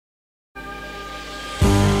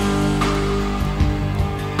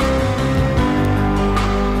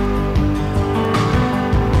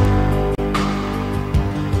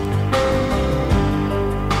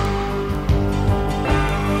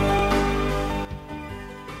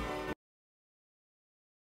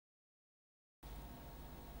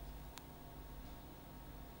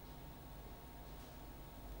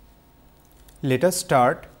Let us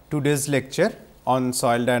start today's lecture on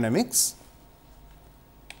soil dynamics.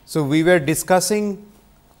 So, we were discussing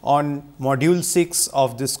on module 6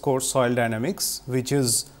 of this course soil dynamics, which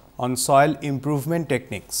is on soil improvement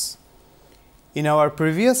techniques. In our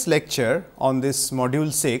previous lecture on this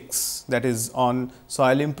module 6, that is on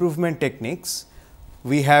soil improvement techniques,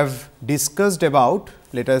 we have discussed about,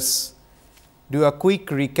 let us do a quick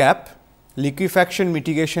recap, liquefaction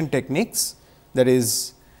mitigation techniques, that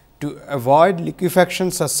is to avoid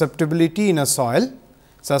liquefaction susceptibility in a soil.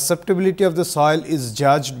 Susceptibility of the soil is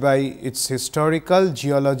judged by its historical,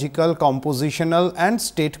 geological, compositional and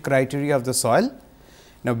state criteria of the soil.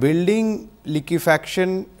 Now, building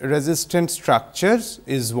liquefaction resistant structures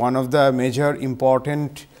is one of the major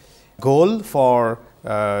important goal for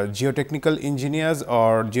geotechnical engineers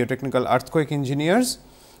or geotechnical earthquake engineers.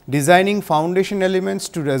 Designing foundation elements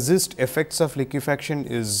to resist effects of liquefaction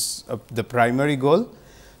is the primary goal.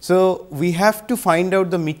 So, we have to find out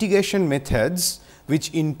the mitigation methods, which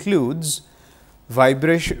includes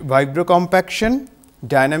vibrocompaction,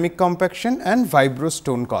 dynamic compaction and vibro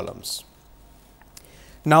stone columns.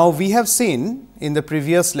 Now, we have seen in the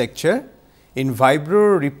previous lecture, in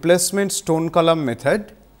vibro replacement stone column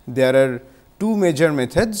method, there are two major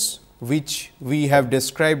methods, which we have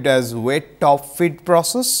described as wet top feed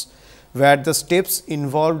process, where the steps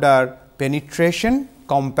involved are penetration,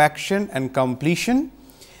 compaction and completion,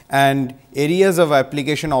 and areas of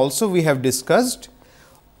application also we have discussed.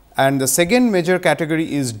 And the second major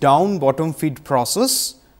category is down bottom feed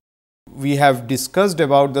process. We have discussed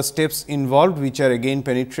about the steps involved, which are again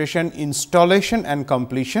penetration, installation and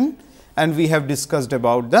completion, and we have discussed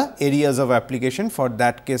about the areas of application for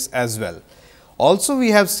that case as well. Also, we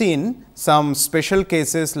have seen some special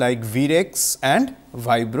cases like Virex and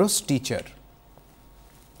vibro stitcher.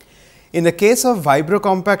 In the case of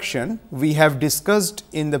vibrocompaction, we have discussed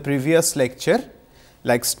in the previous lecture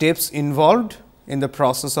like steps involved in the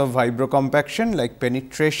process of vibrocompaction like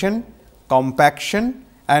penetration, compaction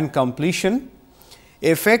and completion,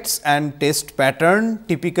 effects and test pattern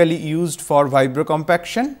typically used for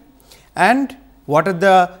vibrocompaction, and what are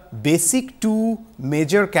the basic two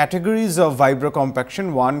major categories of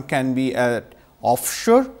vibrocompaction. One can be at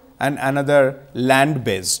offshore and another land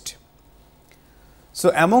based. So,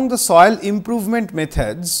 among the soil improvement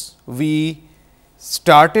methods, we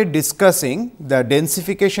started discussing the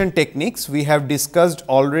densification techniques. We have discussed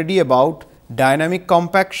already about dynamic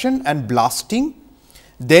compaction and blasting.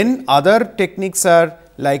 Then other techniques are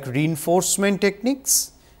like reinforcement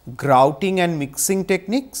techniques, grouting and mixing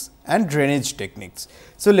techniques and drainage techniques.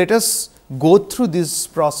 So, let us go through this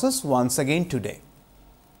process once again today.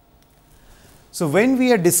 So, when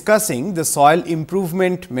we are discussing the soil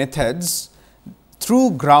improvement methods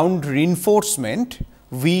through ground reinforcement,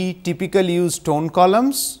 we typically use stone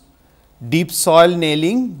columns, deep soil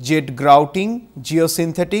nailing, jet grouting,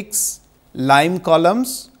 geosynthetics, lime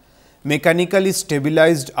columns, mechanically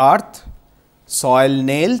stabilized earth, soil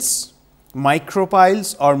nails,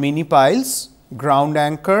 micropiles or mini piles, ground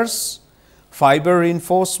anchors, fiber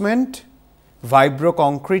reinforcement, vibro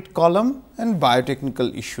concrete column and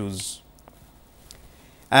biotechnical issues.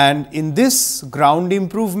 And in this ground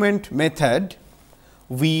improvement method,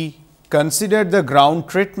 we consider the ground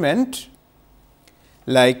treatment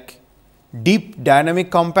like deep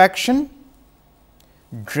dynamic compaction,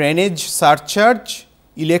 drainage surcharge,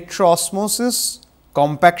 electroosmosis,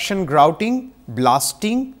 compaction grouting,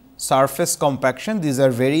 blasting, surface compaction. These are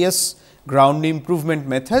various ground improvement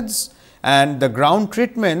methods, and the ground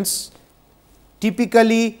treatments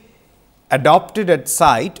typically adopted at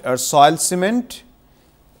site are soil cement,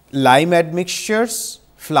 lime admixtures,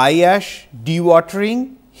 fly ash,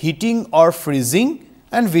 dewatering, heating or freezing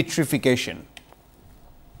and vitrification.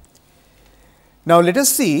 Now, let us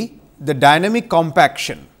see the dynamic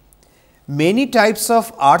compaction. Many types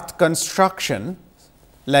of earth construction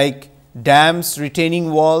like dams,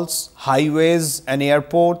 retaining walls, highways and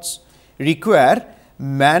airports require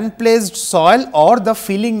man placed soil or the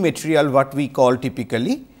filling material, what we call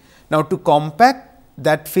typically. Now, to compact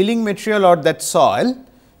that filling material or that soil,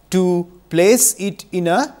 to place it in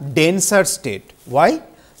a denser state. Why?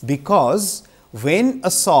 Because when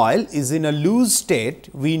a soil is in a loose state,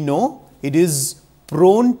 we know it is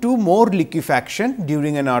prone to more liquefaction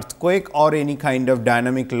during an earthquake or any kind of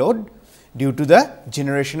dynamic load due to the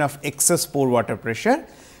generation of excess pore water pressure.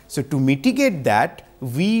 So, to mitigate that,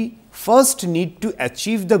 we first need to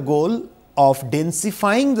achieve the goal of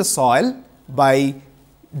densifying the soil by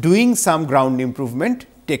doing some ground improvement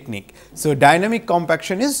technique. So, dynamic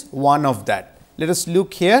compaction is one of that. Let us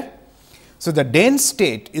look here. So, the dense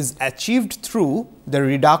state is achieved through the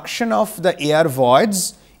reduction of the air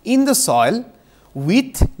voids in the soil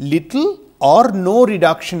with little or no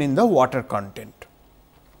reduction in the water content.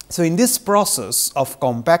 So, in this process of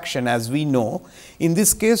compaction, as we know, in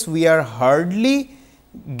this case we are hardly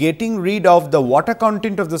getting rid of the water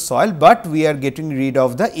content of the soil, but we are getting rid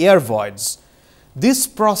of the air voids. This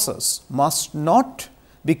process must not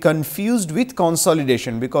be confused with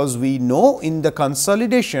consolidation, because we know in the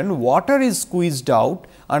consolidation water is squeezed out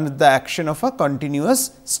under the action of a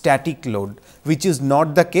continuous static load, which is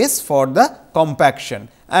not the case for the compaction,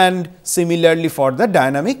 and similarly for the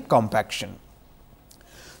dynamic compaction.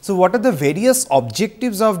 So, what are the various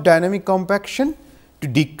objectives of dynamic compaction? To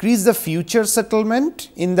decrease the future settlement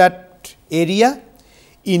in that area,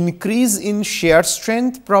 increase in shear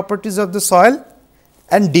strength properties of the soil,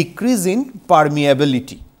 and decrease in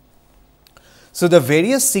permeability. So, the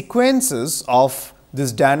various sequences of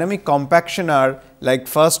this dynamic compaction are like,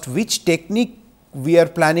 first which technique we are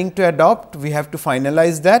planning to adopt, we have to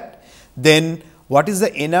finalize that. Then what is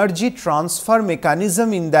the energy transfer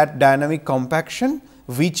mechanism in that dynamic compaction,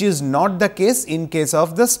 which is not the case in case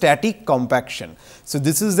of the static compaction. So,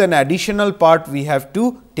 this is an additional part we have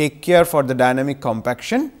to take care for the dynamic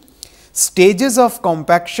compaction. Stages of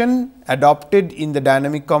compaction adopted in the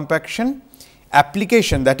dynamic compaction,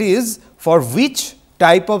 application, that is for which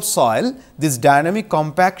type of soil this dynamic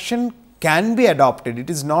compaction can be adopted. It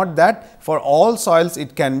is not that for all soils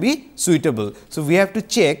it can be suitable. So, we have to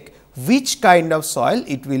check which kind of soil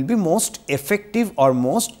it will be most effective or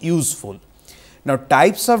most useful. Now,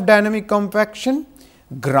 types of dynamic compaction,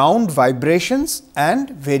 ground vibrations and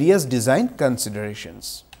various design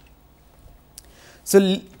considerations.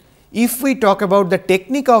 So, if we talk about the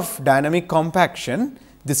technique of dynamic compaction,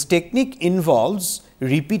 this technique involves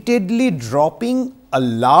repeatedly dropping a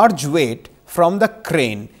large weight from the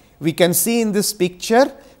crane. We can see in this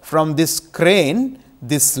picture, from this crane,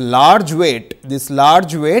 this large weight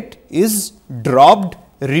is dropped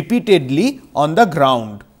repeatedly on the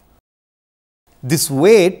ground. This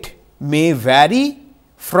weight may vary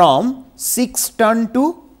from 6 ton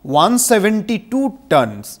to 172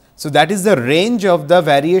 tons. So, that is the range of the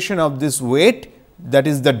variation of this weight, that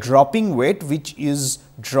is the dropping weight, which is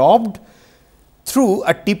dropped through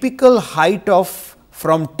a typical height of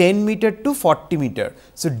from 10 meter to 40 meter.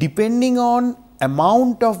 So, depending on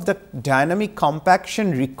amount of the dynamic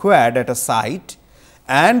compaction required at a site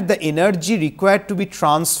and the energy required to be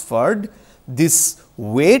transferred, this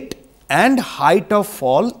weight and height of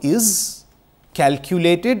fall is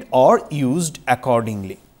calculated or used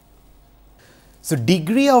accordingly. So,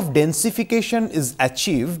 degree of densification is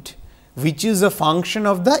achieved, which is a function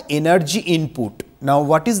of the energy input. Now,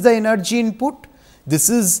 what is the energy input? This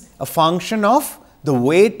is a function of the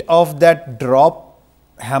weight of that drop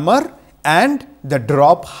hammer and the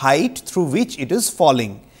drop height through which it is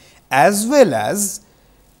falling, as well as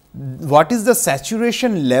what is the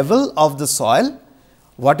saturation level of the soil,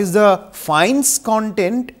 what is the fines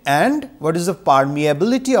content and what is the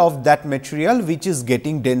permeability of that material which is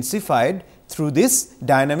getting densified through this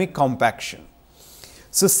dynamic compaction.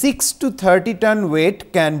 So, 6 to 30 ton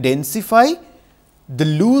weight can densify the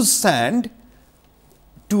loose sand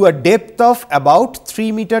to a depth of about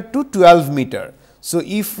 3 meter to 12 meter. So,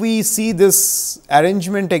 if we see this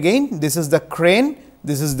arrangement again, this is the crane,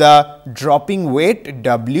 this is the dropping weight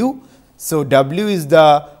W. So, W is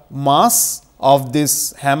the mass of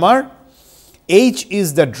this hammer, H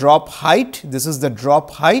is the drop height, this is the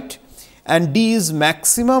drop height, and D is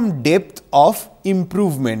maximum depth of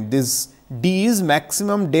improvement. This D is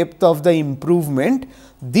maximum depth of the improvement.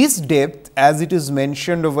 This depth, as it is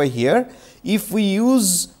mentioned over here, if we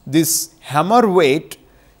use this hammer weight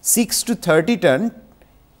 6 to 30 ton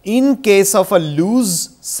in case of a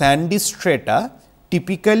loose sandy strata,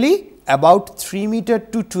 typically about 3 meter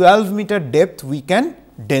to 12 meter depth we can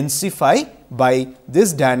densify by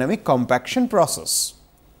this dynamic compaction process.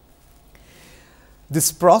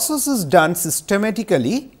 This process is done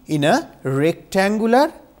systematically in a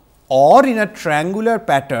rectangular or in a triangular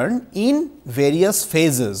pattern in various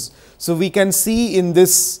phases. So, we can see in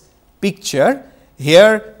this picture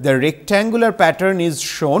here the rectangular pattern is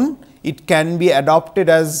shown. It can be adopted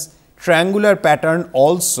as triangular pattern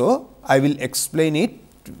also. I will explain it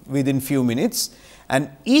within few minutes, and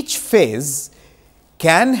each phase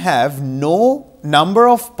can have no number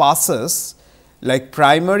of passes like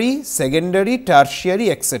primary, secondary, tertiary,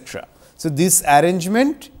 etc. So, this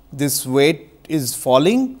arrangement, this weight is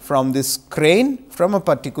falling from this crane from a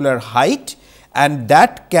particular height, and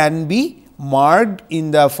that can be marked in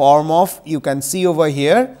the form of, you can see over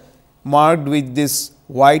here, marked with this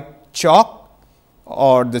white chalk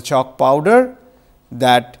or the chalk powder,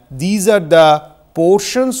 that these are the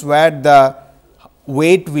portions where the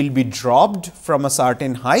weight will be dropped from a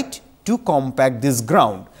certain height to compact this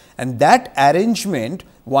ground, and that arrangement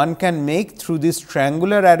one can make through this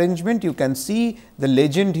triangular arrangement. You can see the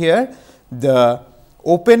legend here. The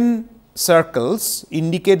open circles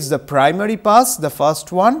indicates the primary pass, the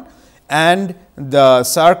first one, and the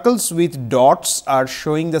circles with dots are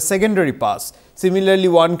showing the secondary pass. Similarly,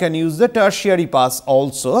 one can use the tertiary pass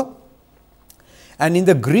also, and in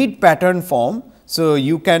the grid pattern form. So,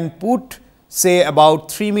 you can put say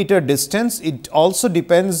about 3 meter distance. It also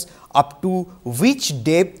depends up to which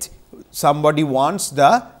depth somebody wants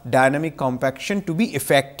the dynamic compaction to be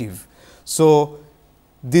effective. So,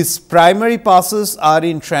 these primary passes are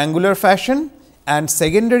in triangular fashion and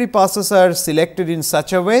secondary passes are selected in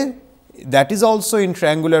such a way that is also in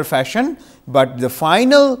triangular fashion, but the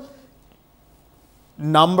final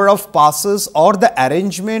number of passes or the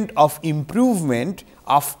arrangement of improvement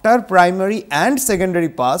after primary and secondary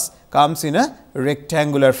pass comes in a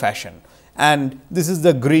rectangular fashion, and this is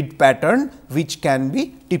the grid pattern which can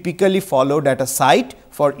be typically followed at a site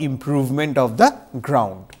for improvement of the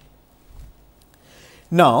ground.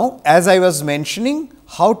 Now, as I was mentioning,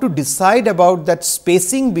 how to decide about that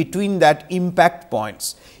spacing between that impact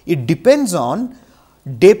points? It depends on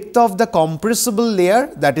depth of the compressible layer,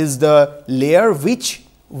 that is the layer which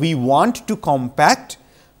we want to compact,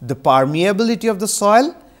 the permeability of the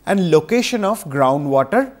soil and location of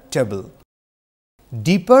groundwater table.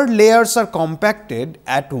 Deeper layers are compacted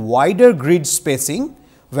at wider grid spacing,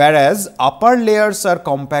 whereas upper layers are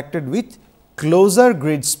compacted with closer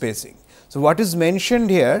grid spacing. So, what is mentioned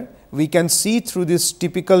here we can see through this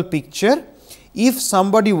typical picture. If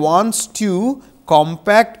somebody wants to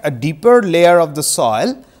compact a deeper layer of the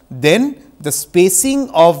soil, then the spacing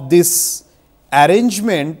of this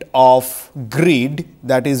arrangement of grid,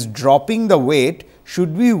 that is dropping the weight,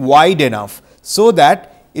 should be wide enough, so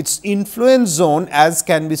that its influence zone, as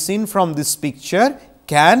can be seen from this picture,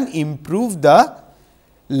 can improve the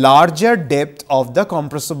larger depth of the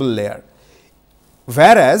compressible layer.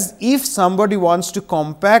 Whereas, if somebody wants to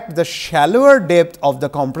compact the shallower depth of the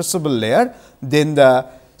compressible layer, then the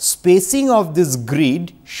spacing of this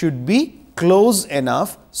grid should be close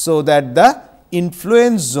enough, so that the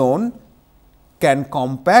influence zone can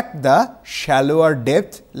compact the shallower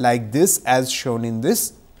depth like this, as shown in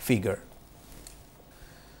this figure.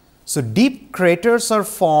 So, deep craters are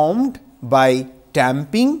formed by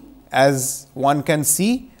tamping, as one can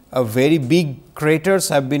see a very big craters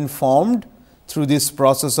have been formed through this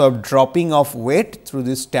process of dropping of weight through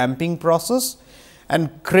this tamping process,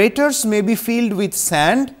 and craters may be filled with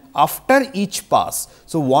sand after each pass.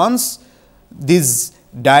 So, once this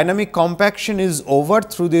dynamic compaction is over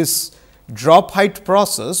through this drop height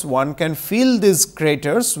process, one can fill these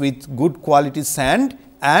craters with good quality sand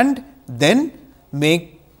and then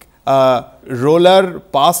make a roller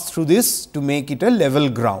pass through this to make it a level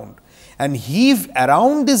ground, and heave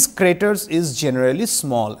around these craters is generally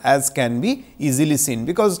small, as can be easily seen,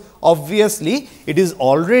 because obviously it is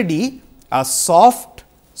already a soft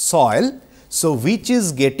soil. So, which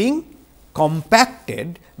is getting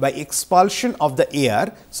compacted by expulsion of the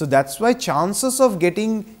air. So, that is why chances of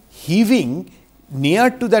getting heaving near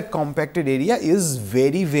to that compacted area is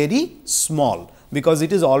very, very small, because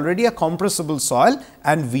it is already a compressible soil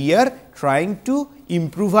and we are trying to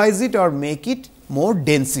improvise it or make it more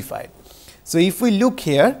densified. So, if we look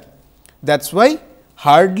here, that is why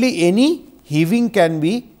hardly any heaving can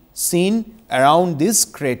be seen around these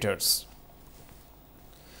craters.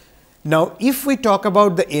 Now, if we talk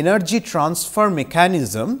about the energy transfer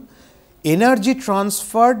mechanism, energy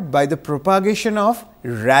transferred by the propagation of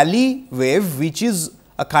Rayleigh wave, which is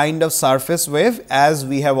a kind of surface wave, as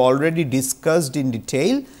we have already discussed in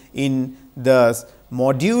detail in the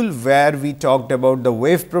module where we talked about the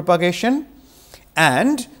wave propagation,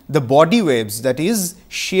 and the body waves, that is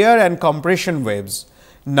shear and compression waves.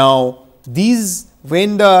 Now, these,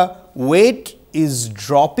 when the weight is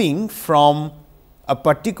dropping from a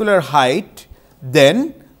particular height,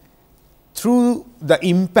 then through the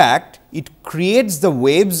impact it creates the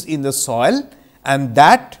waves in the soil, and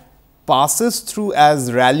that passes through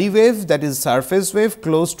as Rayleigh wave, that is surface wave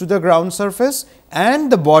close to the ground surface,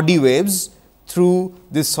 and the body waves through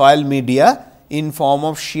the soil media in form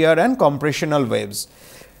of shear and compressional waves.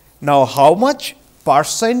 Now, how much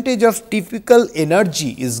percentage of typical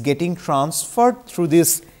energy is getting transferred through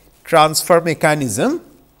this transfer mechanism?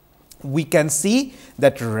 We can see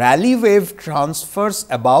that Rayleigh wave transfers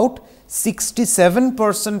about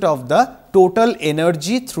 67% of the total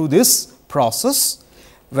energy through this process,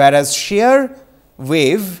 whereas shear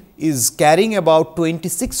wave is carrying about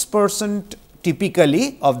 26%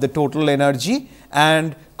 typically of the total energy,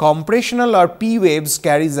 and compressional or P waves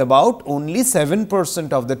carries about only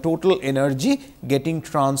 7% of the total energy getting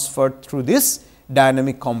transferred through this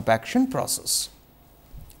dynamic compaction process.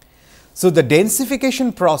 So, the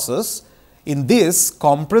densification process, in this,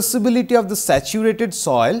 compressibility of the saturated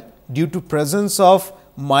soil due to presence of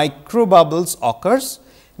microbubbles occurs,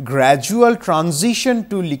 gradual transition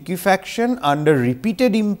to liquefaction under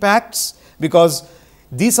repeated impacts, because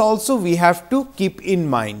this also we have to keep in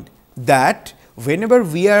mind that whenever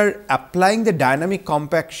we are applying the dynamic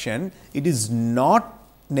compaction, it is not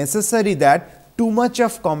necessary that too much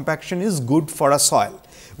of compaction is good for a soil.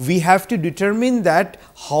 We have to determine that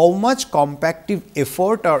how much compactive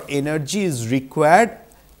effort or energy is required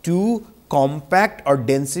to compact or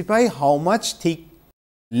densify how much thick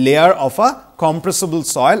layer of a compressible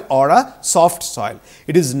soil or a soft soil.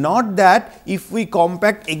 It is not that if we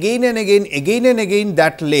compact again and again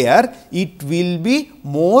that layer, it will be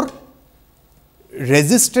more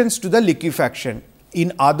resistance to the liquefaction.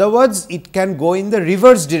 In other words, it can go in the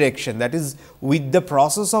reverse direction, that is, with the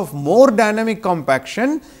process of more dynamic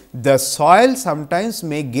compaction, the soil sometimes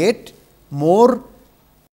may get more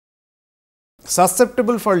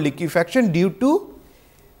susceptible for liquefaction due to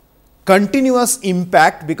continuous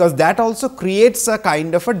impact, because that also creates a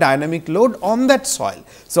kind of a dynamic load on that soil.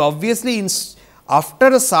 So, obviously, after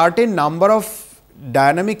a certain number of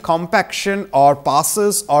dynamic compaction or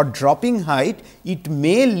passes or dropping height, it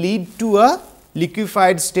may lead to a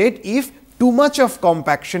liquefied state if too much of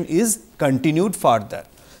compaction is continued further.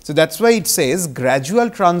 So, that is why it says gradual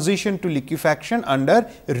transition to liquefaction under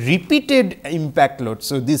repeated impact load.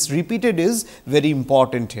 So, this repeated is very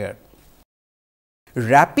important here.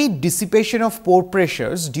 Rapid dissipation of pore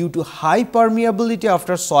pressures due to high permeability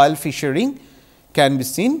after soil fissuring can be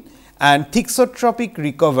seen, and thixotropic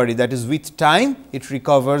recovery, that is, with time it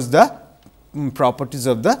recovers the properties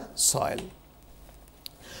of the soil.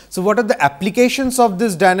 So, what are the applications of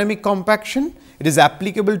this dynamic compaction? It is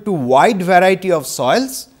applicable to wide variety of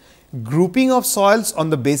soils, grouping of soils on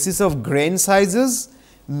the basis of grain sizes,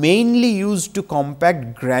 mainly used to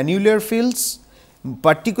compact granular fields,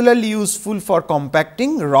 particularly useful for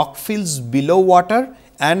compacting rock fields below water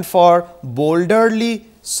and for boulderly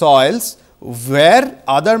soils where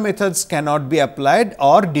other methods cannot be applied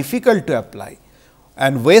or difficult to apply.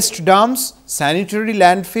 And waste dumps, sanitary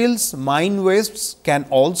landfills, mine wastes can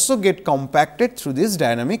also get compacted through this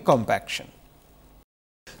dynamic compaction.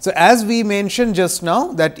 So, as we mentioned just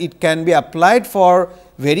now that it can be applied for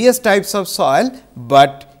various types of soil,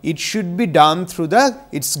 but it should be done through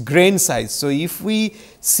its grain size. So, if we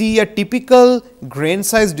see a typical grain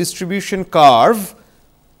size distribution curve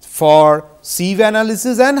for sieve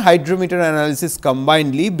analysis and hydrometer analysis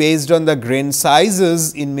combinedly based on the grain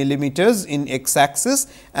sizes in millimeters in x axis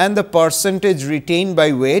and the percentage retained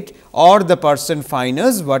by weight or the percent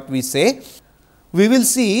fineness, what we say, we will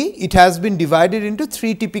see it has been divided into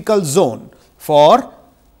 3 typical zones for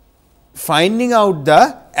finding out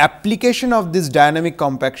the application of this dynamic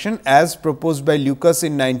compaction as proposed by Lucas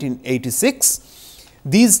in 1986.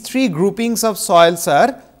 These 3 groupings of soils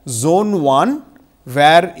are zone 1,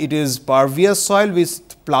 where it is pervious soil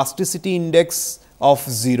with plasticity index of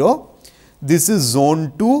 0. This is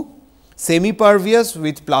zone 2, semi pervious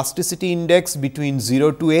with plasticity index between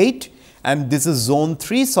 0 to 8, and this is zone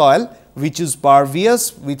 3 soil which is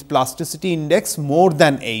pervious with plasticity index more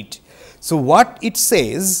than 8. So, what it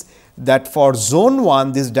says that for zone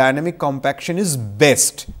 1 this dynamic compaction is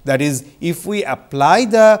best, that is, if we apply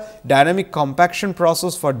the dynamic compaction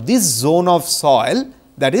process for this zone of soil,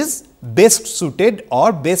 that is best suited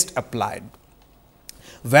or best applied.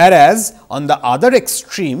 Whereas, on the other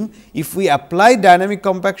extreme, if we apply dynamic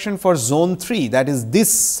compaction for zone 3, that is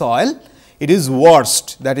this soil, it is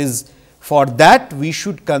worst, that is, for that we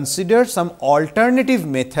should consider some alternative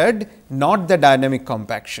method, not the dynamic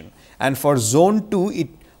compaction. And for zone 2, it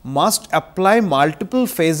must apply multiple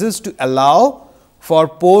phases to allow for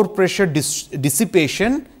pore pressure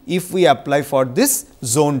dissipation if we apply for this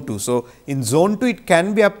zone 2. So, in zone 2 it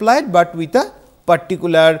can be applied, but with a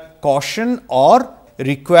particular caution or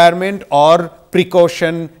requirement or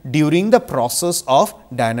precaution during the process of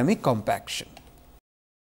dynamic compaction.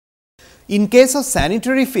 In case of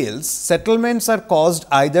sanitary fields, settlements are caused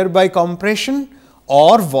either by compression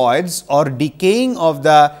or voids or decaying of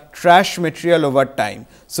the trash material over time.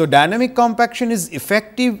 So, dynamic compaction is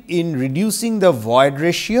effective in reducing the void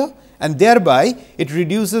ratio, and thereby it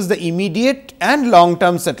reduces the immediate and long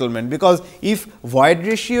term settlement, because if void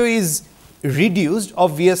ratio is reduced,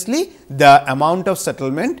 obviously the amount of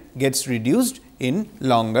settlement gets reduced in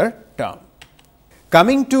longer term.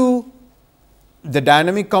 Coming to the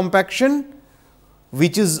dynamic compaction,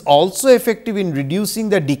 which is also effective in reducing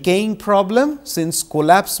the decaying problem, since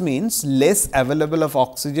collapse means less available of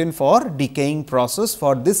oxygen for decaying process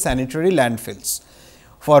for this sanitary landfills.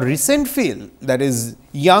 For recent fill, that is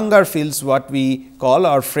younger fills, what we call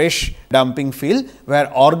our fresh dumping fill,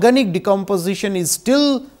 where organic decomposition is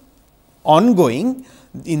still ongoing,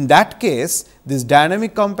 in that case this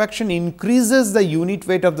dynamic compaction increases the unit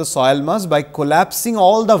weight of the soil mass by collapsing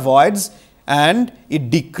all the voids, and it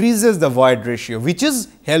decreases the void ratio, which is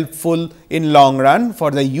helpful in long run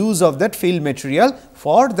for the use of that fill material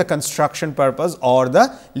for the construction purpose or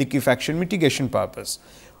the liquefaction mitigation purpose.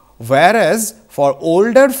 Whereas, for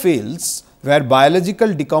older fills where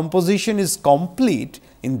biological decomposition is complete,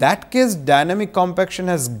 in that case dynamic compaction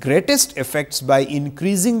has greatest effects by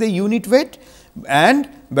increasing the unit weight and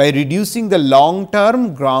by reducing the long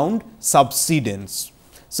term ground subsidence.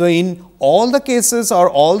 So, in all the cases or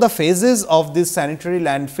all the phases of this sanitary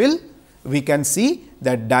landfill, we can see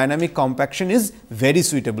that dynamic compaction is very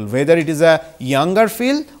suitable, whether it is a younger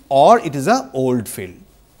fill or it is a old fill.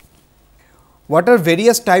 What are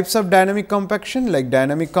various types of dynamic compaction, like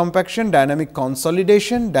dynamic compaction, dynamic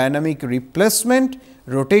consolidation, dynamic replacement,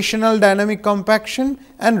 rotational dynamic compaction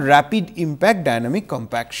and rapid impact dynamic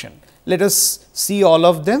compaction. Let us see all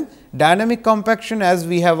of them. Dynamic compaction, as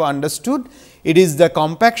we have understood, it is the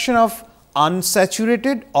compaction of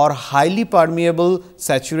unsaturated or highly permeable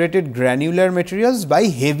saturated granular materials by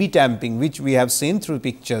heavy tamping, which we have seen through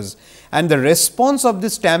pictures, and the response of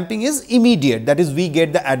this tamping is immediate, that is we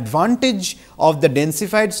get the advantage of the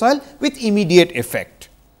densified soil with immediate effect.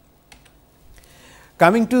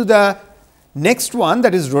 Coming to the next one,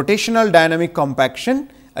 that is rotational dynamic compaction,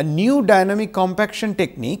 a new dynamic compaction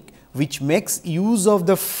technique which makes use of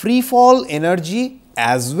the free fall energy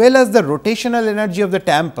as well as the rotational energy of the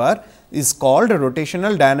tamper is called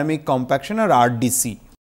rotational dynamic compaction or RDC.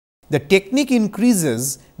 The technique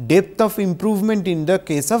increases depth of improvement in the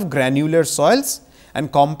case of granular soils, and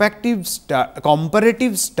comparative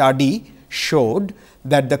study showed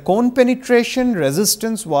that the cone penetration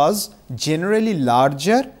resistance was generally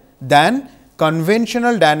larger than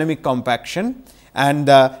conventional dynamic compaction, and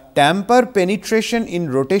the tamper penetration in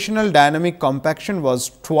rotational dynamic compaction was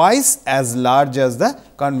twice as large as the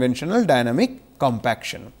conventional dynamic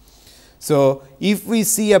compaction. So, if we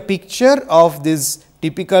see a picture of this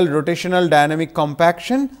typical rotational dynamic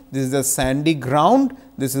compaction, this is the sandy ground,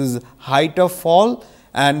 this is height of fall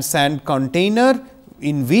and sand container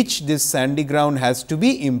in which this sandy ground has to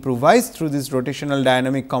be improvised through this rotational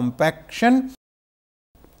dynamic compaction.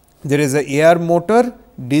 There is a air motor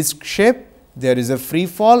disc shape, there is a free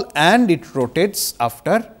fall and it rotates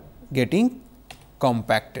after getting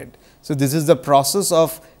compacted. So, this is the process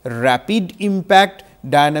of rapid impact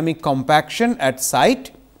dynamic compaction at site,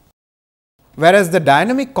 whereas the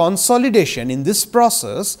dynamic consolidation, in this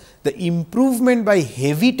process the improvement by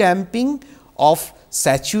heavy tamping of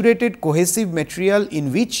saturated cohesive material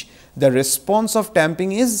in which the response of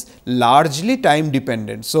tamping is largely time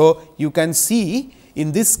dependent. So, you can see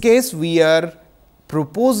in this case we are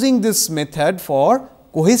proposing this method for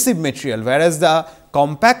cohesive material, whereas the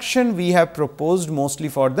compaction we have proposed mostly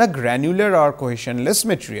for the granular or cohesionless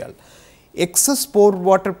material. Excess pore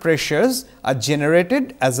water pressures are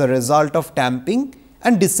generated as a result of tamping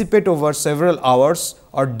and dissipate over several hours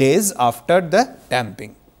or days after the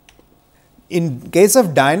tamping. In case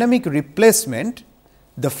of dynamic replacement,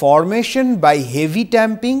 the formation by heavy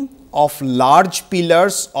tamping of large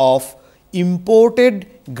pillars of imported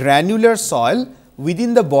granular soil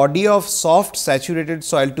within the body of soft saturated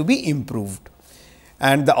soil to be improved,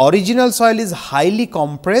 and the original soil is highly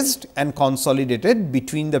compressed and consolidated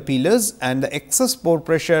between the pillars, and the excess pore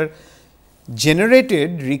pressure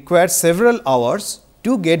generated requires several hours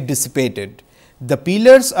to get dissipated. The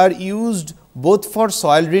pillars are used both for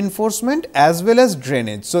soil reinforcement as well as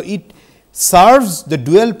drainage. So, it serves the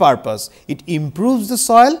dual purpose. It improves the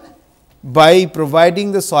soil by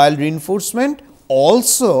providing the soil reinforcement,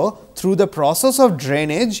 also through the process of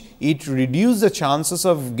drainage it reduces the chances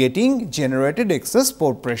of getting generated excess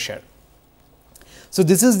pore pressure. So,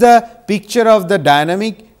 this is the picture of the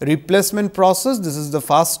dynamic replacement process. This is the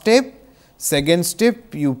first step. Second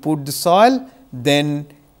step, you put the soil, then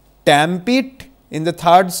tamp it. In the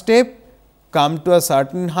third step, come to a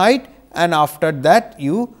certain height, and after that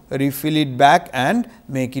you refill it back and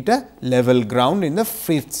make it a level ground in the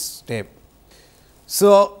fifth step.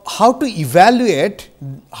 So, how to evaluate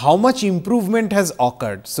how much improvement has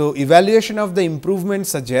occurred? So, evaluation of the improvement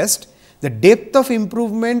suggests the depth of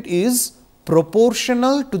improvement is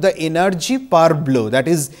proportional to the energy per blow, that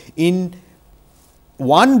is, in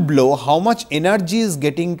one blow how much energy is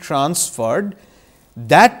getting transferred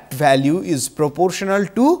that value is proportional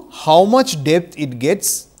to how much depth it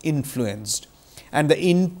gets influenced. And the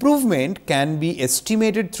improvement can be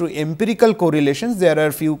estimated through empirical correlations. There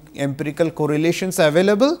are few empirical correlations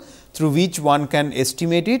available through which one can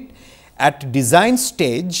estimate it at design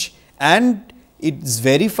stage, and it is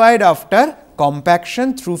verified after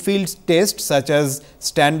compaction through field tests such as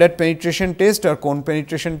standard penetration test or cone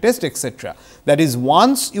penetration test, etc. That is,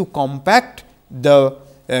 once you compact the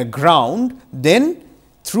ground, then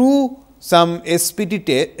through some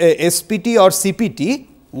SPT or CPT,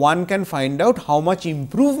 one can find out how much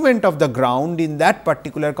improvement of the ground in that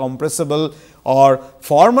particular compressible or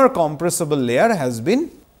former compressible layer has been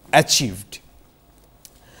achieved.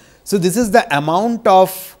 So, this is the amount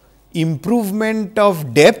of improvement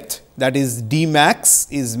of depth, that is D max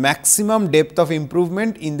is maximum depth of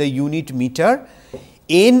improvement in the unit meter.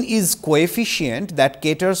 N is coefficient that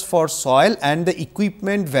caters for soil and the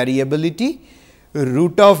equipment variability.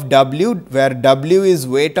 Root of W, where W is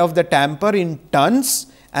weight of the tamper in tons,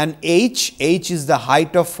 and H is the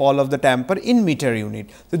height of fall of the tamper in meter unit.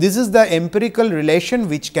 So, this is the empirical relation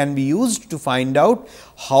which can be used to find out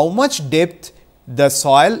how much depth the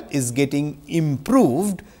soil is getting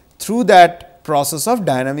improved through that process of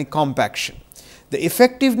dynamic compaction. The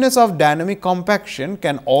effectiveness of dynamic compaction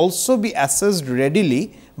can also be assessed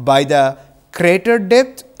readily by the crater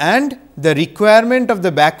depth and the requirement of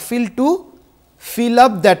the backfill to fill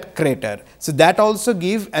up that crater. So, that also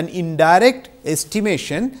give an indirect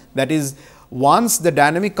estimation, that is, once the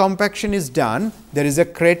dynamic compaction is done, there is a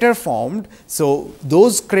crater formed. So,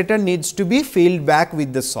 those crater needs to be filled back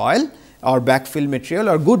with the soil or backfill material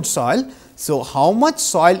or good soil. So, how much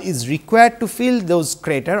soil is required to fill those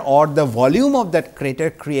crater or the volume of that crater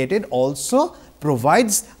created also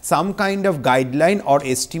provides some kind of guideline or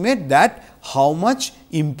estimate that how much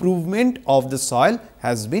improvement of the soil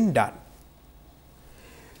has been done.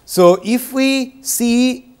 So, if we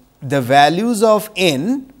see the values of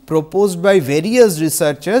N proposed by various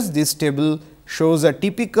researchers, this table shows a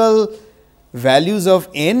typical values of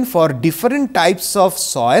N for different types of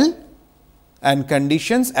soil and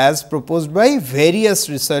conditions as proposed by various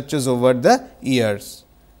researchers over the years,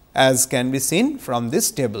 as can be seen from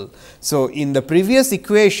this table. So, in the previous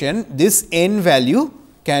equation, this N value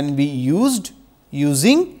can be used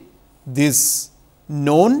using this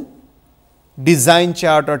known design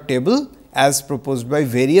chart or table as proposed by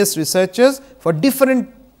various researchers for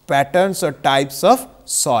different patterns or types of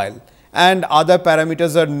soil, and other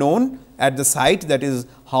parameters are known at the site, that is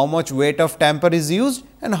how much weight of tamper is used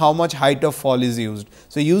and how much height of fall is used.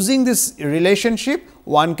 So, using this relationship,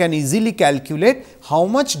 one can easily calculate how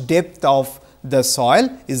much depth of the soil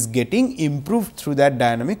is getting improved through that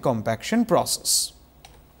dynamic compaction process.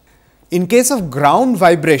 In case of ground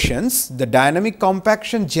vibrations, the dynamic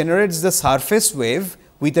compaction generates the surface wave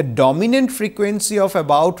with a dominant frequency of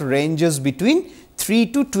about ranges between 3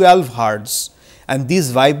 to 12 hertz, and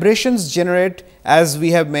these vibrations generate, as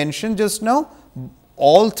we have mentioned just now,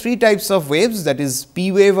 all three types of waves, that is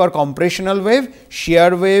P wave or compressional wave,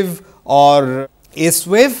 shear wave or S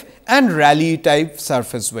wave, and Rayleigh type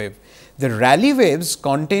surface wave. The Rayleigh waves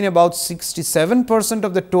contain about 67%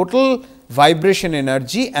 of the total vibration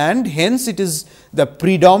energy, and hence it is the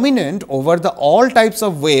predominant over the all types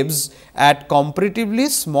of waves at comparatively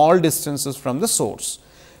small distances from the source.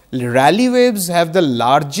 Rayleigh waves have the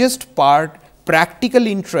largest practical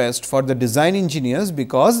interest for the design engineers,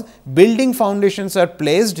 because building foundations are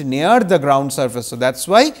placed near the ground surface. So, that is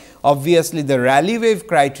why obviously, the Rayleigh wave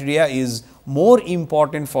criteria is more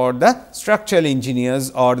important for the structural engineers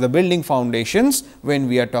or the building foundations when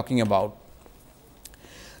we are talking about.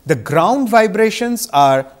 The ground vibrations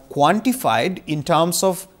are quantified in terms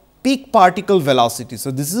of peak particle velocity.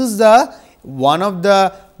 So, this is the one of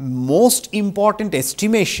the most important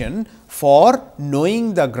estimation for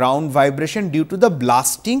knowing the ground vibration due to the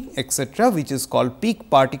blasting etc., which is called peak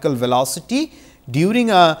particle velocity. During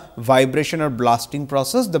a vibration or blasting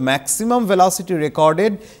process, the maximum velocity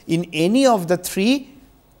recorded in any of the three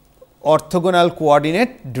orthogonal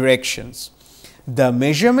coordinate directions. The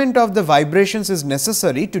measurement of the vibrations is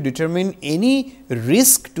necessary to determine any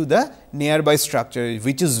risk to the nearby structure,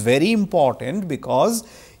 which is very important, because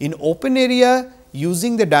in open area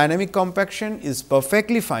using the dynamic compaction is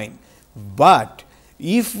perfectly fine, but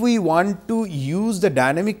if we want to use the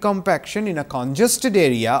dynamic compaction in a congested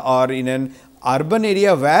area or in an urban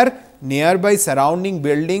area where nearby surrounding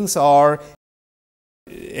buildings or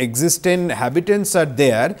existing habitants are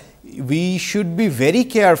there, we should be very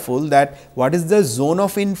careful that what is the zone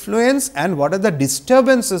of influence and what are the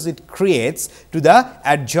disturbances it creates to the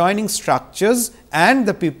adjoining structures and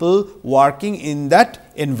the people working in that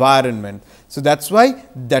environment. So, that is why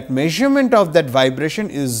that measurement of that vibration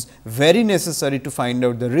is very necessary to find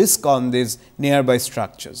out the risk on these nearby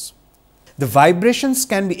structures. The vibrations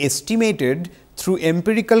can be estimated through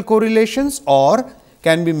empirical correlations or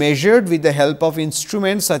can be measured with the help of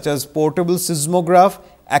instruments such as portable seismograph,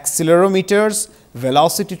 accelerometers,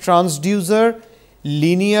 velocity transducer,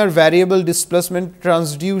 linear variable displacement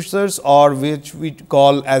transducers, or which we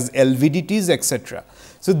call as LVDTs, etc.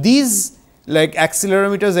 So, these like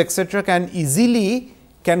accelerometers etc. can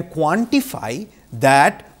quantify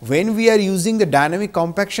that when we are using the dynamic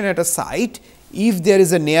compaction at a site, if there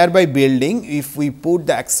is a nearby building, if we put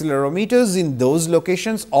the accelerometers in those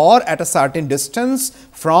locations or at a certain distance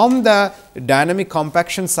from the dynamic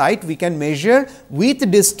compaction site, we can measure with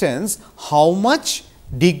distance how much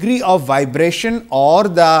degree of vibration or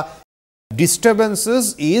the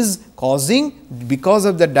disturbances is causing because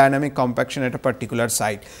of the dynamic compaction at a particular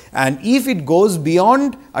site. And if it goes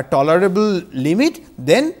beyond a tolerable limit,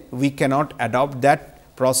 then we cannot adopt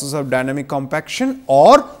that process of dynamic compaction,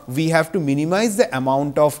 or we have to minimize the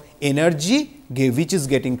amount of energy which is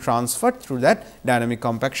getting transferred through that dynamic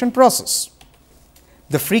compaction process.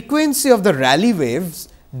 The frequency of the Rayleigh waves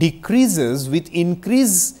decreases with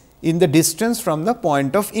increase in the distance from the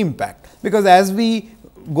point of impact, because as we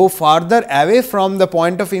go farther away from the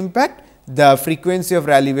point of impact, the frequency of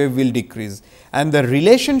Rayleigh wave will decrease, and the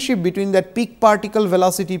relationship between that peak particle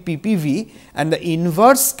velocity ppv and the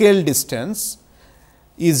inverse scale distance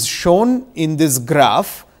is shown in this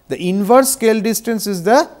graph. The inverse scale distance is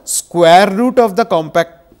the square root of the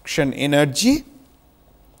compaction energy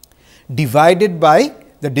divided by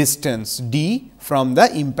the distance d from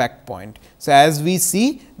the impact point. So, as we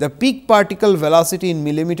see the peak particle velocity in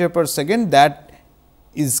millimeter per second, that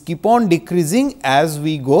is keep on decreasing as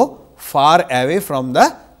we go far away from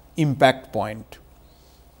the impact point.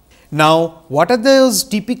 Now, what are those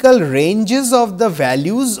typical ranges of the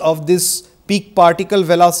values of this peak particle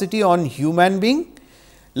velocity on human being?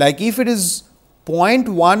 Like if it is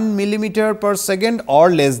 0.1 millimeter per second or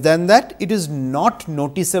less than that, it is not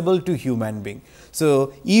noticeable to human being.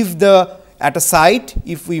 So, if the at a site,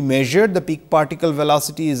 if we measure the peak particle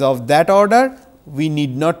velocity is of that order, we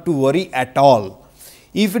need not to worry at all.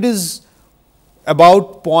 If it is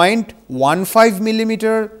about 0.15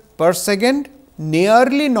 millimeter per second,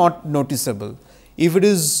 nearly not noticeable. If it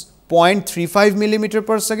is 0.35 millimeter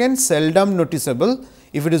per second, seldom noticeable.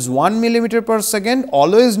 If it is 1 millimeter per second,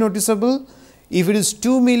 always noticeable. If it is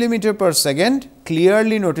 2 millimeter per second,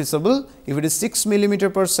 clearly noticeable. If it is 6 millimeter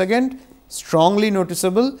per second, strongly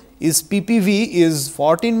noticeable. Is ppv is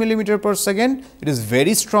 14 millimeter per second, it is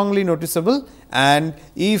very strongly noticeable, and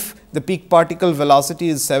if the peak particle velocity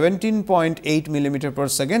is 17.8 millimeter per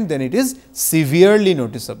second, then it is severely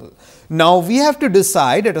noticeable. Now, we have to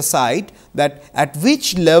decide at a site that at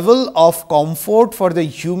which level of comfort for the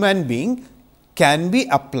human being can be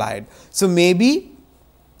applied. So, maybe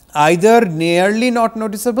either nearly not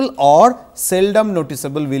noticeable or seldom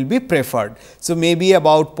noticeable will be preferred. So, maybe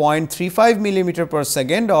about 0.35 millimeter per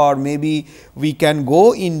second, or maybe we can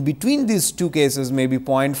go in between these two cases, maybe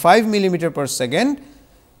 0.5 millimeter per second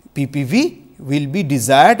ppv will be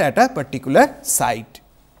desired at a particular site.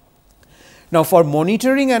 Now, for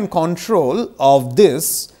monitoring and control of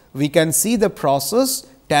this, we can see the process: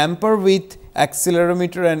 tamper with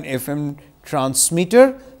accelerometer and FM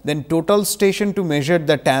transmitter, then total station to measure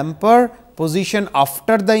the tamper position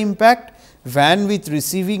after the impact, van with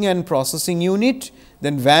receiving and processing unit,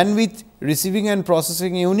 then van with receiving and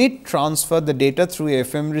processing unit transfer the data through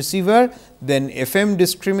FM receiver, then FM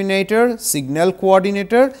discriminator, signal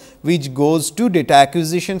coordinator, which goes to data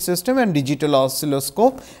acquisition system and digital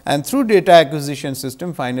oscilloscope, and through data acquisition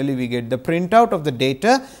system finally we get the printout of the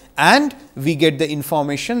data and we get the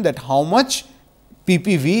information that how much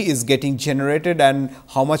ppv is getting generated and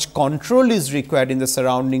how much control is required in the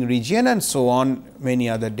surrounding region, and so on, many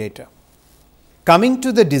other data. Coming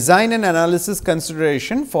to the design and analysis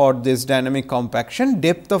consideration for this dynamic compaction: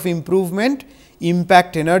 depth of improvement,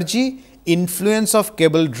 impact energy, influence of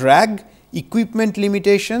cable drag, equipment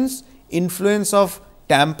limitations, influence of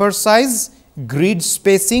tamper size, grid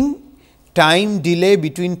spacing, time delay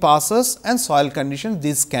between passes, and soil conditions.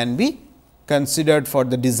 These can be considered for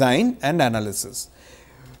the design and analysis.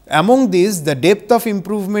 Among these, the depth of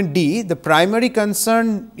improvement D, the primary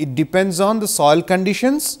concern, it depends on the soil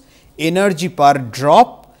conditions, energy per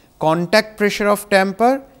drop, contact pressure of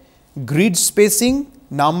tamper, grid spacing,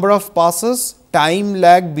 number of passes, time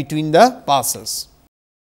lag between the passes.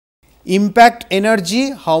 Impact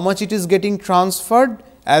energy, how much it is getting transferred,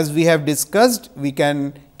 as we have discussed, we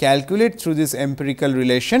can calculate through this empirical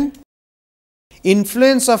relation.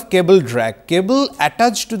 Influence of cable drag. Cable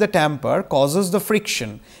attached to the tamper causes the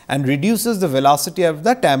friction and reduces the velocity of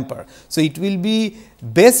the tamper. So, it will be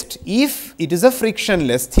best if it is a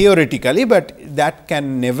frictionless theoretically, but that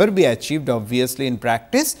can never be achieved obviously in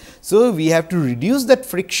practice. So, we have to reduce that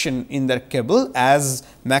friction in the cable as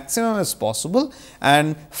maximum as possible,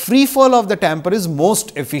 and free fall of the tamper is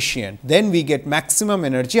most efficient, then we get maximum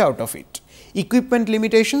energy out of it. Equipment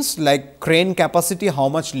limitations like crane capacity, how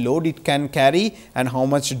much load it can carry and how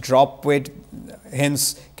much drop weight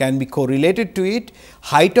hence can be correlated to it,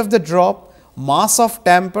 height of the drop, mass of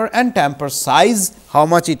tamper and tamper size, how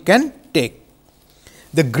much it can take.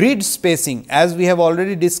 The grid spacing, as we have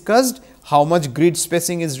already discussed, how much grid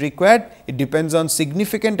spacing is required, it depends on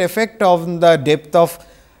significant effect of the depth of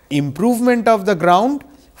improvement of the ground.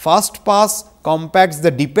 First pass compacts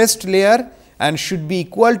the deepest layer and should be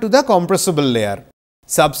equal to the compressible layer.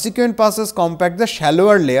 Subsequent passes compact the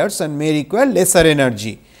shallower layers and may require lesser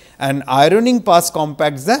energy, and ironing pass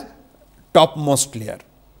compacts the topmost layer.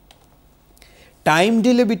 Time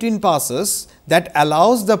delay between passes that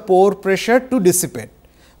allows the pore pressure to dissipate,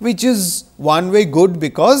 which is one way good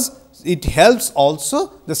because it helps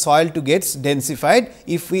also the soil to get densified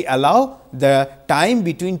if we allow the time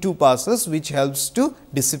between two passes, which helps to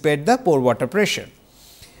dissipate the pore water pressure.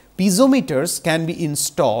 Piezometers can be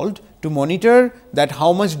installed to monitor that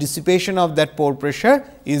how much dissipation of that pore pressure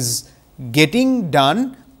is getting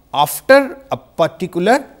done after a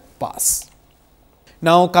particular pass.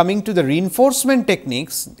 Now, coming to the reinforcement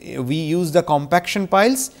techniques, we use the compaction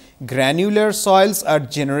piles. Granular soils are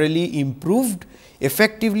generally improved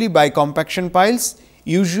effectively by compaction piles,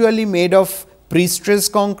 usually made of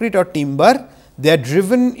pre-stressed concrete or timber. They are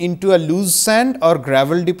driven into a loose sand or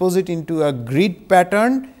gravel deposit into a grid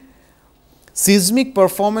pattern. Seismic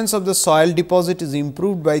performance of the soil deposit is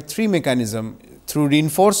improved by three mechanisms: through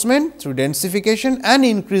reinforcement, through densification and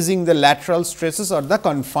increasing the lateral stresses or the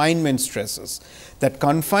confinement stresses. That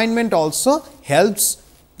confinement also helps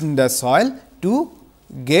the soil to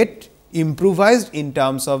get improvised in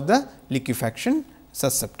terms of the liquefaction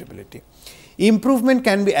susceptibility. Improvement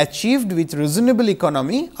can be achieved with reasonable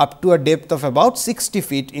economy up to a depth of about 60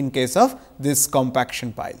 feet in case of this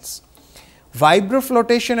compaction piles.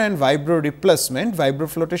 Vibroflotation and vibro replacement.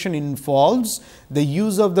 Vibroflotation involves the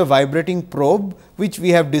use of the vibrating probe, which we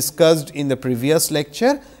have discussed in the previous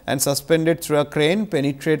lecture, and suspended through a crane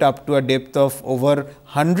penetrate up to a depth of over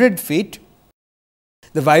 100 feet.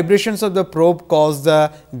 The vibrations of the probe cause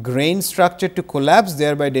the grain structure to collapse,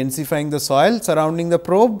 thereby densifying the soil surrounding the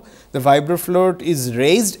probe. The vibrofloat is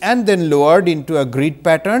raised and then lowered into a grid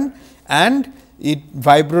pattern, and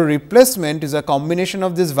vibro replacement is a combination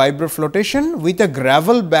of this vibroflotation with a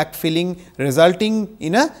gravel backfilling, resulting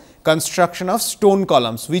in a construction of stone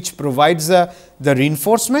columns, which provides the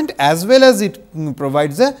reinforcement as well as it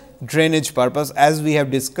provides a drainage purpose, as we have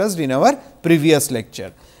discussed in our previous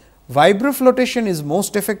lecture. Vibroflotation is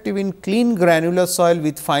most effective in clean granular soil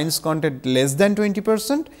with fines content less than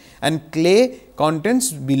 20% and clay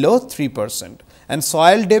contents below 3%, and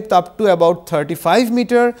soil depth up to about 35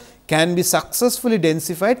 meter can be successfully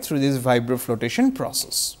densified through this vibroflotation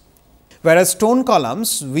process. Whereas stone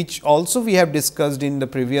columns, which also we have discussed in the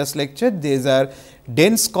previous lecture, these are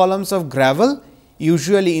dense columns of gravel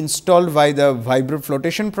usually installed by the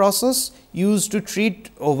vibroflotation process, used to treat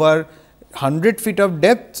over 100 feet of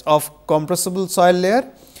depth of compressible soil layer.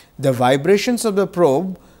 The vibrations of the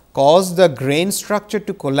probe cause the grain structure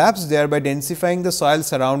to collapse, thereby densifying the soil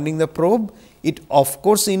surrounding the probe. It of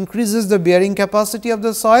course increases the bearing capacity of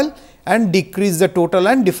the soil and decrease the total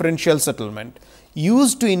and differential settlement.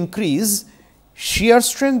 Used to increase shear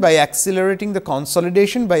strength by accelerating the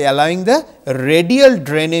consolidation by allowing the radial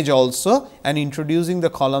drainage also and introducing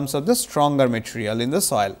the columns of the stronger material in the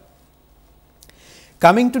soil.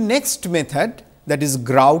 Coming to next method, that is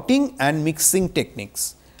grouting and mixing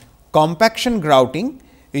techniques. Compaction grouting,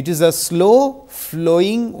 it is a slow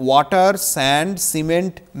flowing water, sand,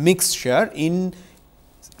 cement mixture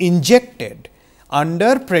injected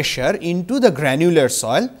under pressure into the granular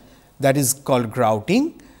soil, that is called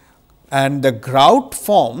grouting, and the grout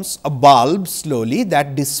forms a bulb slowly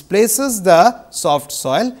that displaces the soft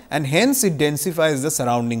soil and hence it densifies the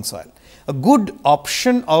surrounding soil. A good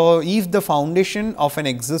option if the foundation of an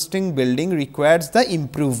existing building requires the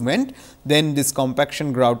improvement, then this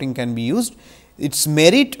compaction grouting can be used. its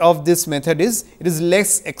merit of this method is it is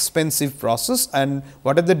less expensive process, and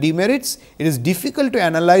what are the demerits? It is difficult to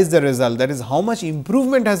analyze the result, that is how much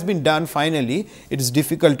improvement has been done finally, it is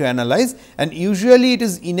difficult to analyze, and usually it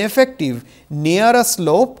is ineffective near a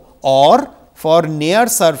slope or for near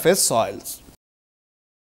surface soils.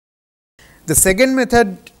 The second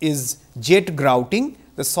method is jet grouting.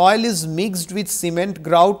 The soil is mixed with cement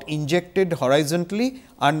grout injected horizontally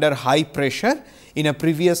under high pressure in a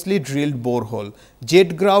previously drilled borehole.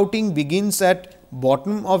 Jet grouting begins at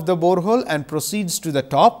bottom of the borehole and proceeds to the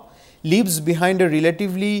top, leaves behind a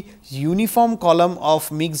relatively uniform column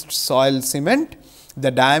of mixed soil cement.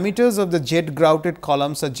 The diameters of the jet grouted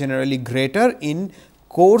columns are generally greater in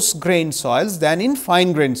coarse grained soils than in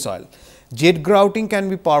fine grained soil. Jet grouting can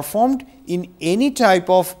be performed in any type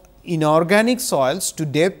of inorganic soils to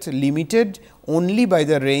depth limited only by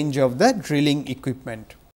the range of the drilling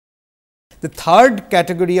equipment. The third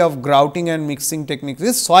category of grouting and mixing techniques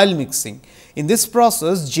is soil mixing. In this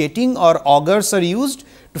process, jetting or augers are used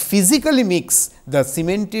to physically mix the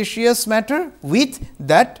cementitious matter with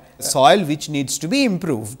that soil which needs to be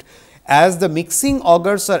improved. As the mixing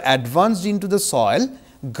augers are advanced into the soil,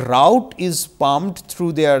 grout is pumped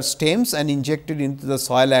through their stems and injected into the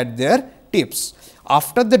soil at their tips.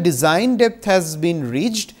 After the design depth has been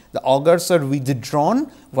reached, the augers are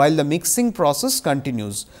withdrawn while the mixing process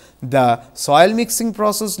continues. The soil mixing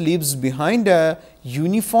process leaves behind a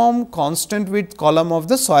uniform constant width column of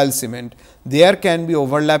the soil cement. There can be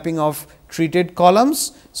overlapping of treated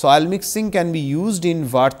columns. Soil mixing can be used in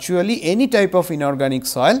virtually any type of inorganic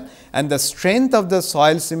soil, and the strength of the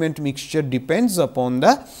soil cement mixture depends upon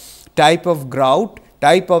the type of grout,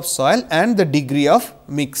 type of soil and the degree of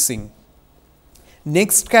mixing.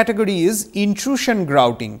 Next category is intrusion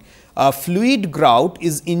grouting. A fluid grout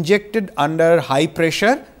is injected under high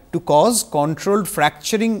pressure to cause controlled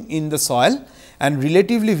fracturing in the soil, and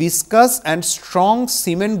relatively viscous and strong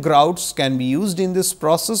cement grouts can be used in this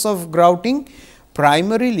process of grouting.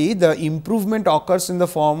 Primarily, the improvement occurs in the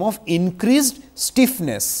form of increased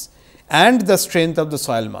stiffness and the strength of the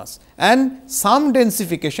soil mass, and some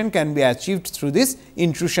densification can be achieved through this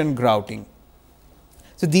intrusion grouting.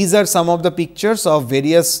 So, these are some of the pictures of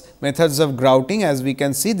various methods of grouting. As we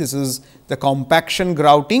can see, this is the compaction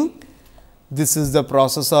grouting, this is the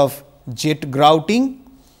process of jet grouting,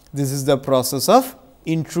 this is the process of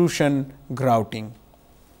intrusion grouting.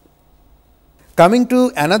 Coming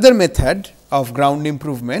to another method of ground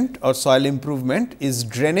improvement or soil improvement is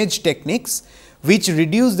drainage techniques, which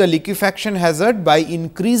reduce the liquefaction hazard by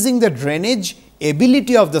increasing the drainage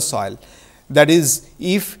ability of the soil. That is,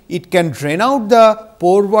 if it can drain out the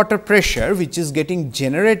pore water pressure which is getting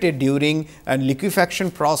generated during a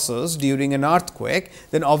liquefaction process during an earthquake,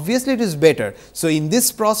 then obviously it is better. So, in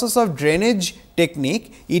this process of drainage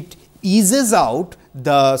technique, it eases out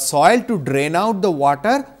the soil to drain out the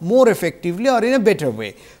water more effectively or in a better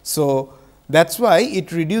way. So, that is why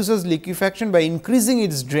it reduces liquefaction by increasing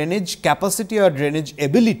its drainage capacity or drainage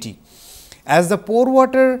ability. As the pore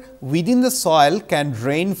water within the soil can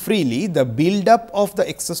drain freely, the build-up of the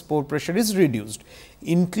excess pore pressure is reduced.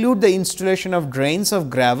 Include the installation of drains of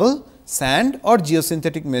gravel, sand or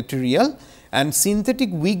geosynthetic material, and synthetic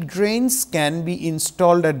weak drains can be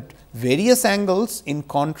installed at various angles in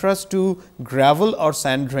contrast to gravel or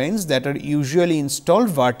sand drains that are usually installed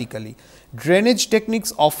vertically. Drainage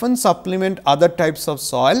techniques often supplement other types of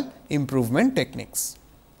soil improvement techniques.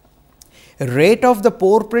 Rate of the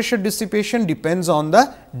pore pressure dissipation depends on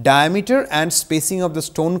the diameter and spacing of the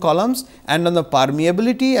stone columns and on the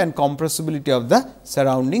permeability and compressibility of the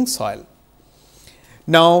surrounding soil.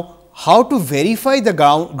 Now, how to verify the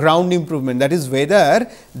ground improvement, that is whether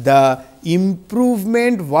the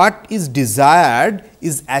improvement what is desired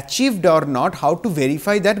is achieved or not, how to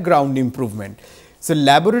verify that ground improvement. So,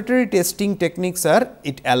 laboratory testing techniques are,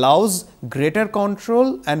 it allows greater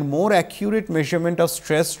control and more accurate measurement of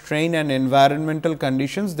stress, strain and environmental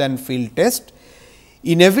conditions than field test.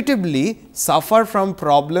 Inevitably suffer from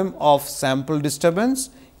problem of sample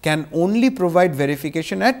disturbance, can only provide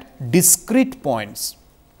verification at discrete points.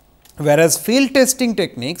 Whereas, field testing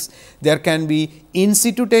techniques, there can be in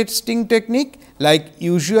situ testing technique, like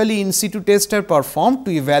usually in situ tests are performed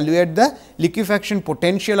to evaluate the liquefaction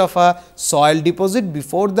potential of a soil deposit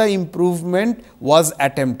before the improvement was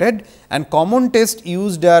attempted, and common tests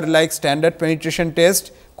used are like standard penetration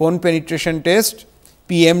test, cone penetration test,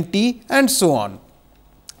 PMT and so on,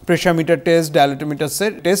 pressure meter test,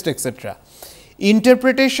 dialectometer test, etc.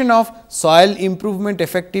 Interpretation of soil improvement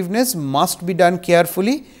effectiveness must be done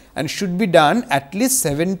carefully and should be done at least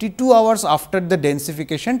 72 hours after the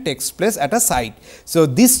densification takes place at a site. So,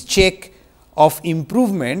 this check of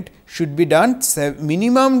improvement should be done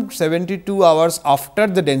minimum 72 hours after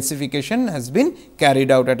the densification has been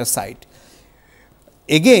carried out at a site.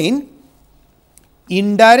 Again,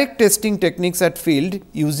 indirect testing techniques at field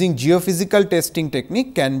using geophysical testing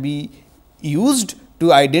technique can be used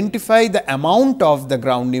to identify the amount of the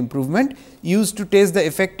ground improvement used to test the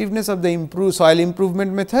effectiveness of the soil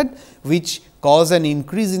improvement method, which cause an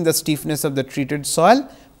increase in the stiffness of the treated soil.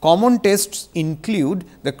 Common tests include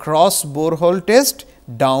the cross borehole test,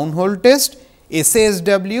 downhole test,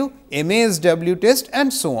 SASW, MASW test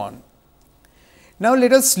and so on. Now,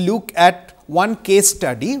 let us look at one case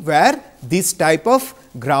study where this type of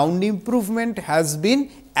ground improvement has been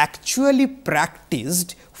actually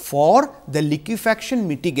practiced for the liquefaction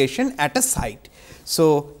mitigation at a site.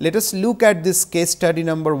 So, let us look at this case study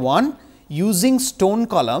number 1 using stone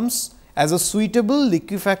columns as a suitable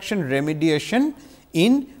liquefaction remediation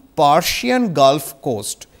in Persian Gulf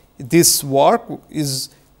coast. This work is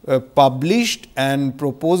published and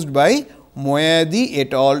proposed by Moayedi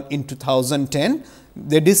et al. In 2010.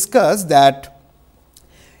 They discuss that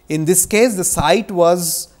in this case the site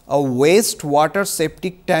was a wastewater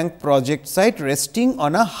septic tank project site resting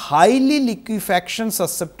on a highly liquefaction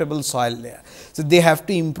susceptible soil layer. So, they have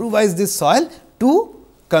to improvise this soil to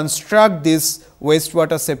construct this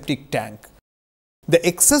wastewater septic tank. The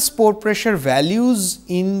excess pore pressure values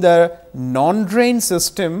in the non-drain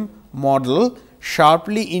system model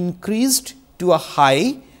sharply increased to a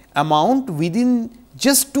high amount within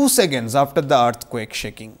just 2 seconds after the earthquake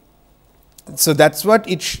shaking. So, that is what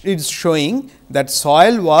it is showing, that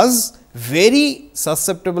soil was very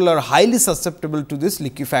susceptible or highly susceptible to this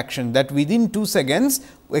liquefaction, that within 2 seconds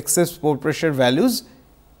excess pore pressure values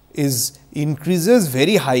increases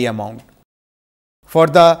very high amount. For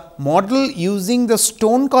the model using the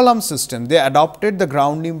stone column system, they adopted the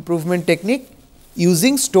ground improvement technique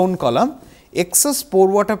using stone column. Excess pore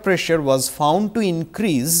water pressure was found to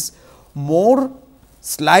increase more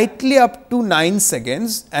slightly up to 9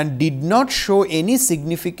 seconds and did not show any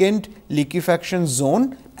significant liquefaction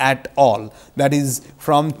zone at all. That is,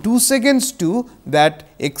 from 2 seconds to that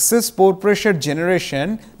excess pore pressure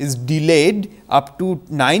generation is delayed up to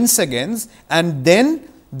 9 seconds, and then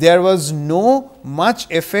there was no much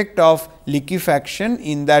effect of liquefaction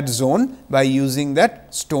in that zone by using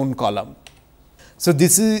that stone column. So,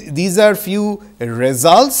 these are few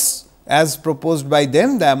results as proposed by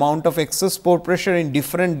them. The amount of excess pore pressure in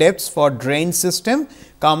different depths for drain system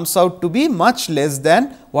comes out to be much less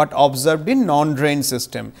than what observed in non-drain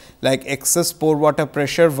system, like excess pore water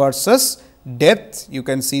pressure versus depth. You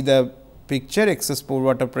can see the picture, excess pore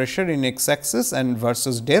water pressure in x axis and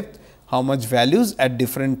versus depth, how much values at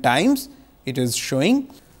different times it is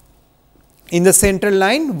showing. In the central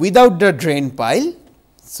line without the drain pile.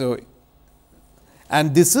 So,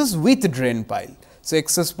 and this is with drain pile. So,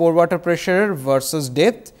 excess pore water pressure versus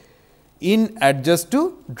depth in adjust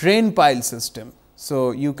to drain pile system.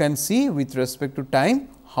 So, you can see with respect to time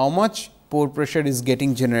how much pore pressure is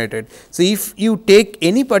getting generated. So, if you take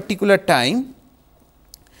any particular time,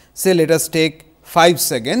 say let us take 5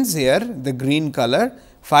 seconds here, the green color,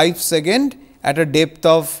 5 second at a depth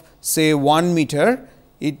of say 1 meter,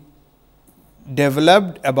 it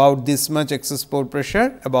developed about this much excess pore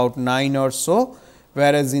pressure, about 9 or so.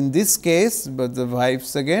 Whereas, in this case, but the 5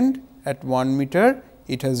 second at 1 meter,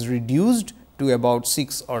 it has reduced to about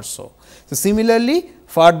 6 or so. So, similarly,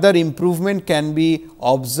 further improvement can be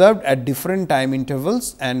observed at different time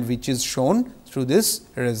intervals, and which is shown through this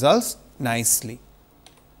results nicely.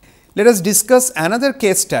 Let us discuss another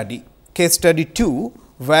case study 2,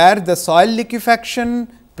 where the soil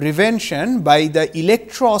liquefaction prevention by the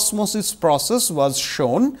electro-osmosis process was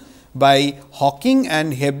shown by Hawking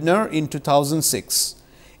and Hebner in 2006.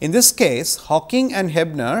 In this case, Hawking and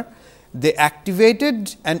Hebner, they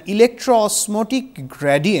activated an electro-osmotic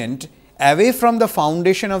gradient away from the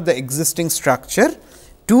foundation of the existing structure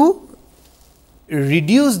to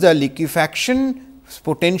reduce the liquefaction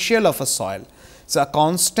potential of a soil. So, a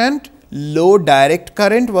constant low direct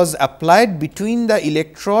current was applied between the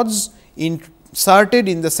electrodes inserted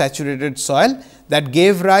in the saturated soil that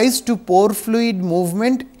gave rise to pore fluid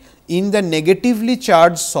movement in the negatively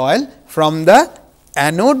charged soil from the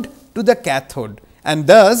anode to the cathode, and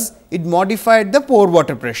thus it modified the pore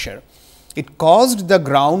water pressure. It caused the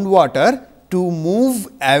groundwater to move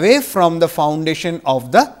away from the foundation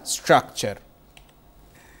of the structure,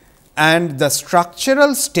 and the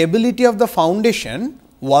structural stability of the foundation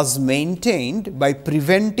was maintained by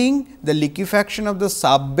preventing the liquefaction of the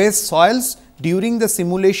subbase soils during the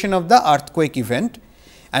simulation of the earthquake event,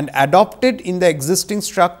 and adopted in the existing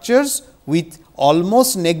structures with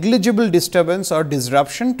almost negligible disturbance or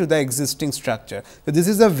disruption to the existing structure. So, this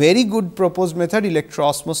is a very good proposed method,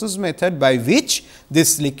 electroosmosis method, by which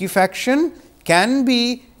this liquefaction can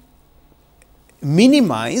be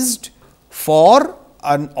minimized for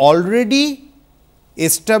an already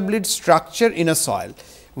established structure in a soil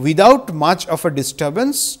without much of a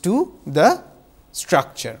disturbance to the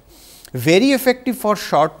structure. Very effective for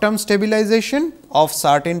short term stabilization of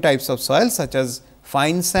certain types of soil such as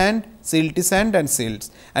fine sand, silty sand and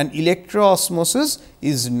silts, and electroosmosis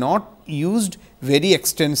is not used very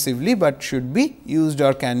extensively, but should be used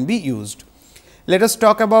or can be used. Let us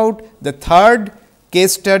talk about the third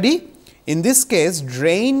case study. In this case,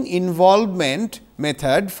 drain involvement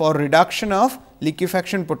method for reduction of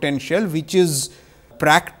liquefaction potential, which is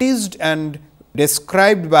practiced and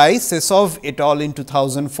described by Sesov et al. In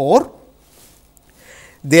 2004.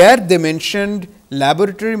 There they mentioned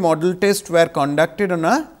laboratory model tests were conducted on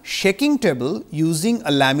a shaking table using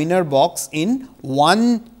a laminar box in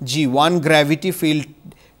 1 gravity field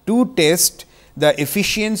to test the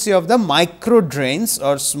efficiency of the micro drains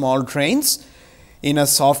or small drains in a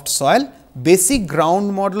soft soil. Basic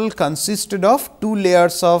ground model consisted of 2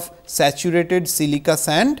 layers of saturated silica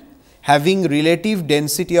sand having relative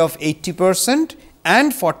density of 80%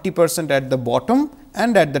 and 40% at the bottom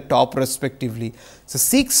and at the top respectively. So,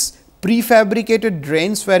 6 prefabricated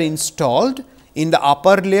drains were installed in the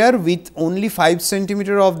upper layer with only 5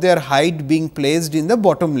 centimeter of their height being placed in the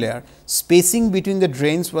bottom layer. Spacing between the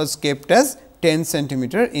drains was kept as 10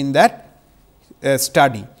 centimeter in that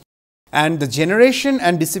study. And the generation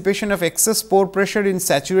and dissipation of excess pore pressure in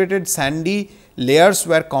saturated sandy layers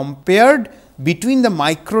were compared between the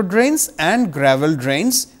micro drains and gravel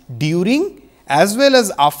drains during as well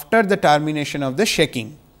as after the termination of the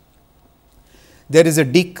shaking. There is a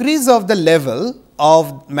decrease of the level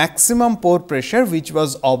of maximum pore pressure, which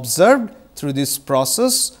was observed through this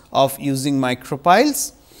process of using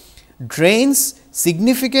micropiles. Drains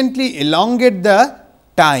significantly elongate the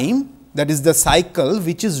time, that is the cycle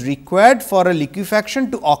which is required for a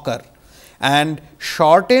liquefaction to occur, and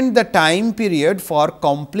shorten the time period for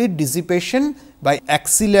complete dissipation by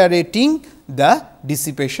accelerating the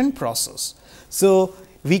dissipation process. So,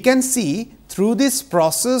 we can see through this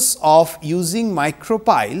process of using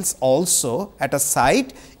micropiles also at a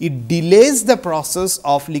site, it delays the process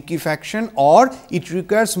of liquefaction or it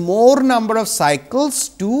requires more number of cycles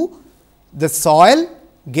to the soil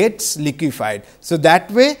gets liquefied. So, that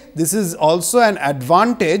way this is also an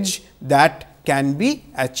advantage that can be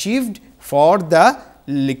achieved for the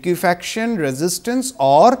liquefaction resistance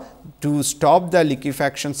or to stop the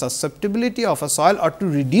liquefaction susceptibility of a soil or to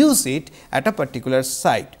reduce it at a particular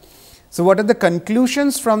site. So, what are the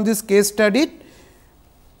conclusions from this case study?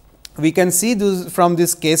 We can see from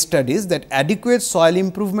these case studies that adequate soil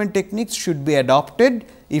improvement techniques should be adopted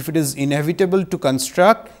if it is inevitable to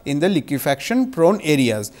construct in the liquefaction prone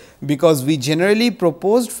areas, because we generally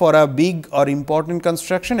proposed for a big or important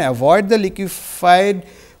construction avoid the liquefied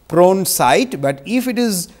prone site, but if it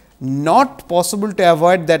is not possible to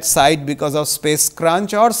avoid that site because of space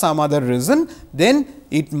crunch or some other reason, then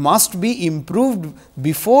it must be improved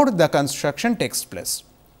before the construction takes place.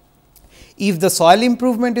 If the soil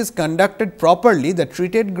improvement is conducted properly, the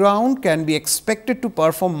treated ground can be expected to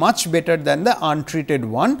perform much better than the untreated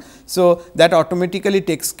one. So, that automatically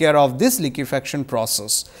takes care of this liquefaction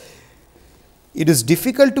process. It is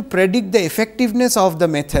difficult to predict the effectiveness of the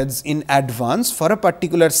methods in advance for a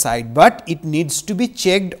particular site, but it needs to be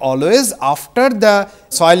checked always after the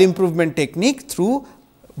soil improvement technique through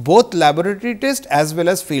both laboratory test as well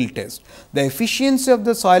as field test. The efficiency of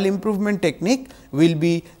the soil improvement technique will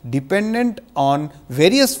be dependent on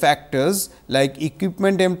various factors like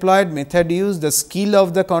equipment employed, method used, the skill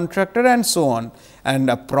of the contractor and so on, and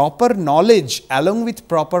a proper knowledge along with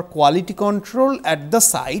proper quality control at the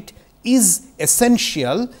site is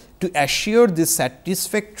essential to assure the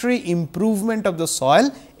satisfactory improvement of the soil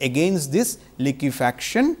against this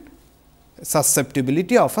liquefaction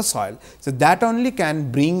susceptibility of a soil. So, that only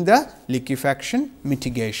can bring the liquefaction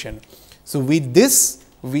mitigation. So, with this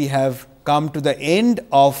we have come to the end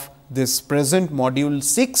of this present module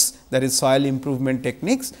 6, that is soil improvement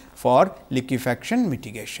techniques for liquefaction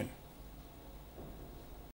mitigation.